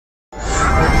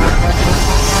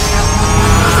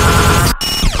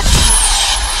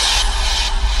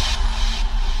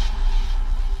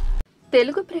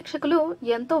తెలుగు ప్రేక్షకులు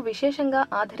ఎంతో విశేషంగా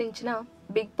ఆదరించిన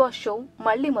బిగ్ బాస్ షో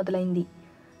మళ్లీ మొదలైంది.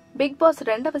 బిగ్ బాస్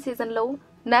 2వ సీజన్లో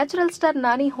నేచురల్ స్టార్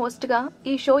నాని హోస్ట్గా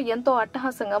ఈ షో ఎంతో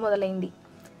అట్టహాసంగా మొదలైంది.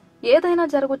 ఏదైనా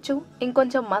జరగొచ్చు,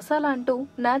 ఇంకొంచెం మసాలా అంటూ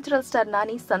నేచురల్ స్టార్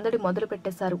నాని సందడి మొదలు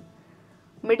పెట్టేశారు.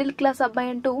 మిడిల్ క్లాస్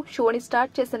అబ్బాయి అంటూ షోని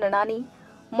స్టార్ట్ చేసిన నాని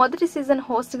మొదటి సీజన్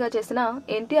హోస్ట్గా చేసిన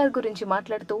ఎన్టీఆర్ గురించి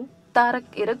మాట్లాడుతూ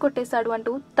తారక్ ఇరగ్గొట్టేశాడు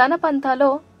అంటూ తన పంథాలో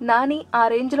నాని ఆ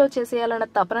రేంజ్లో చేసేయాలన్న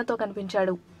తపనతో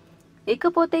కనిపించాడు.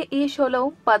 ఇకపోతే ఈ షోలో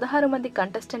 16 మంది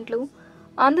కంటెస్టెంట్లు,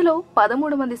 అందులో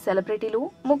 13 మంది సెలబ్రిటీలు,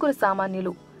 3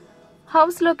 సామాన్యులు.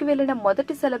 హౌస్లోకి వెళ్లిన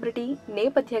మొదటి సెలబ్రిటీ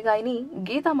నేపథ్య గాయని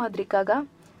గీతా మాధురి కాగా,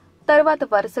 తర్వాత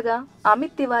వరుసగా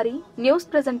అమిత్ తివారీ, న్యూస్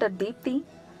ప్రెజెంటర్ దీప్తి,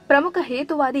 ప్రముఖ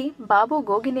హేతువాది బాబు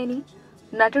గోగినేని,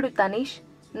 నటుడు తనీష్,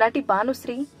 నటి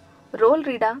Bhanusri, role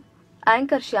Rida,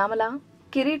 anchor Shyamala,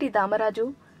 Kireeti Damaraju,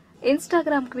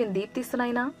 Instagram queen Deepti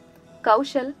Sunaina,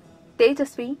 Kaushal,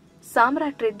 Tejaswi,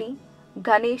 సామ్రాట్ రెడ్డి,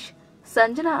 గణేష్,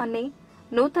 సంజన అన్నే,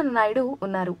 నూతన్ నాయుడు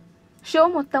ఉన్నారు. షో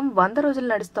మొత్తం 100 రోజులు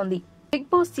నడుస్తోంది. బిగ్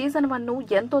బాస్ సీజన్ 1ను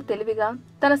ఎంతో తెలివిగా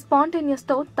తన స్పాంటేనియస్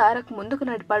తో తారక్ ముందుకు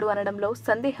నడిపాడు అనడంలో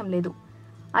సందేహం లేదు.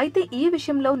 అయితే ఈ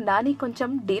విషయంలో నాని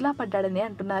కొంచెం డీలా పడ్డాడని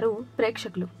అంటున్నారు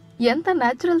ప్రేక్షకులు. ఎంత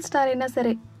నేచురల్ స్టార్ అయినా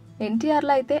సరే ఎన్టీఆర్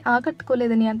లా అయితే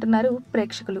ఆకట్టుకోలేదని అంటున్నారు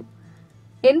ప్రేక్షకులు.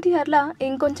 ఎన్టీఆర్ లా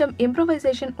ఇంకొంచెం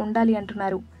ఇంప్రొవైజేషన్ ఉండాలి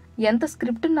అంటున్నారు. ఎంత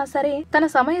స్క్రిప్ట్ ఉన్నా సరే తన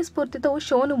సమయస్ఫూర్తితో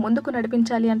షోను ముందుకు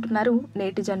నడిపించాలి అంటున్నారు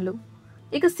నేటిజన్లు.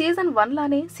 ఇక సీజన్ 1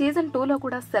 లానే సీజన్ 2లో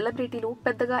కూడా సెలబ్రిటీలు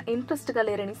పెద్దగా ఇంట్రెస్ట్ గా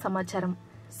లేరని సమాచారం.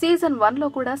 సీజన్ 1లో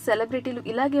కూడా సెలబ్రిటీలు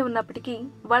ఇలాగే ఉన్నప్పటికీ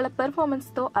వాళ్ల పెర్ఫార్మెన్స్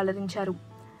తో అలరించారు.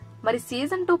 మరి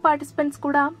సీజన్ 2 పార్టిసిపెంట్స్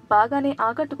కూడా బాగానే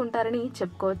ఆకట్టుకుంటారని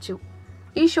చెప్పుకోవచ్చు.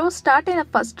 ఈ షో స్టార్ట్ అయిన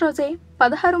ఫస్ట్ రోజే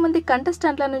 16 మంది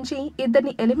కంటెస్టెంట్ల నుంచి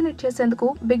 2ని ఎలిమినేట్ చేసేందుకు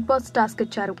బిగ్ బాస్ టాస్క్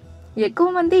ఇచ్చారు. ఎక్కువ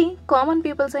మంది కామన్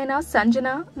పీపుల్స్ అయిన సంజన,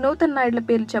 నూతన్ నాయుడుల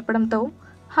పేర్లు చెప్పడంతో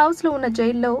హౌస్ లో ఉన్న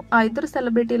జైల్లో ఆ 2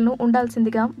 సెలబ్రిటీలను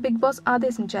ఉండాల్సిందిగా బిగ్ బాస్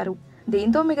ఆదేశించారు.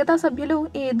 దీంతో మిగతా సభ్యులు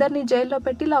ఈ 2ని జైల్లో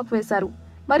పెట్టి లాక్ వేశారు.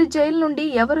 మరి జైలు నుండి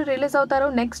ఎవరు రిలీజ్ అవుతారో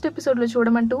నెక్స్ట్ ఎపిసోడ్ లో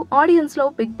చూడమంటూ ఆడియన్స్ లో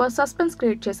బిగ్ బాస్ సస్పెన్స్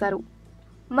క్రియేట్ చేశారు.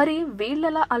 మరి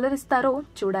వీళ్ళెలా అలరిస్తారో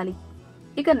చూడాలి.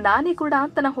 ఇక నాని కూడా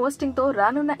తన హోస్టింగ్ తో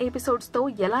రానున్న ఎపిసోడ్స్ తో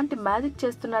ఎలాంటి మ్యాజిక్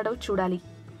చేస్తున్నాడో చూడాలి.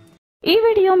 ఈ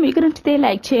వీడియో మీకు నచ్చితే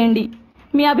లైక్ చేయండి.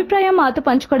 మీ అభిప్రాయం మాతో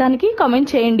పంచుకోవడానికి కామెంట్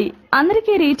చేయండి.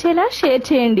 అందరికీ రీచ్ అయ్యేలా షేర్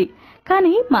చేయండి.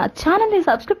 కానీ మా ఛానల్ని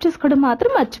సబ్స్క్రైబ్ చేసుకోవడం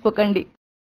మాత్రం మర్చిపోకండి.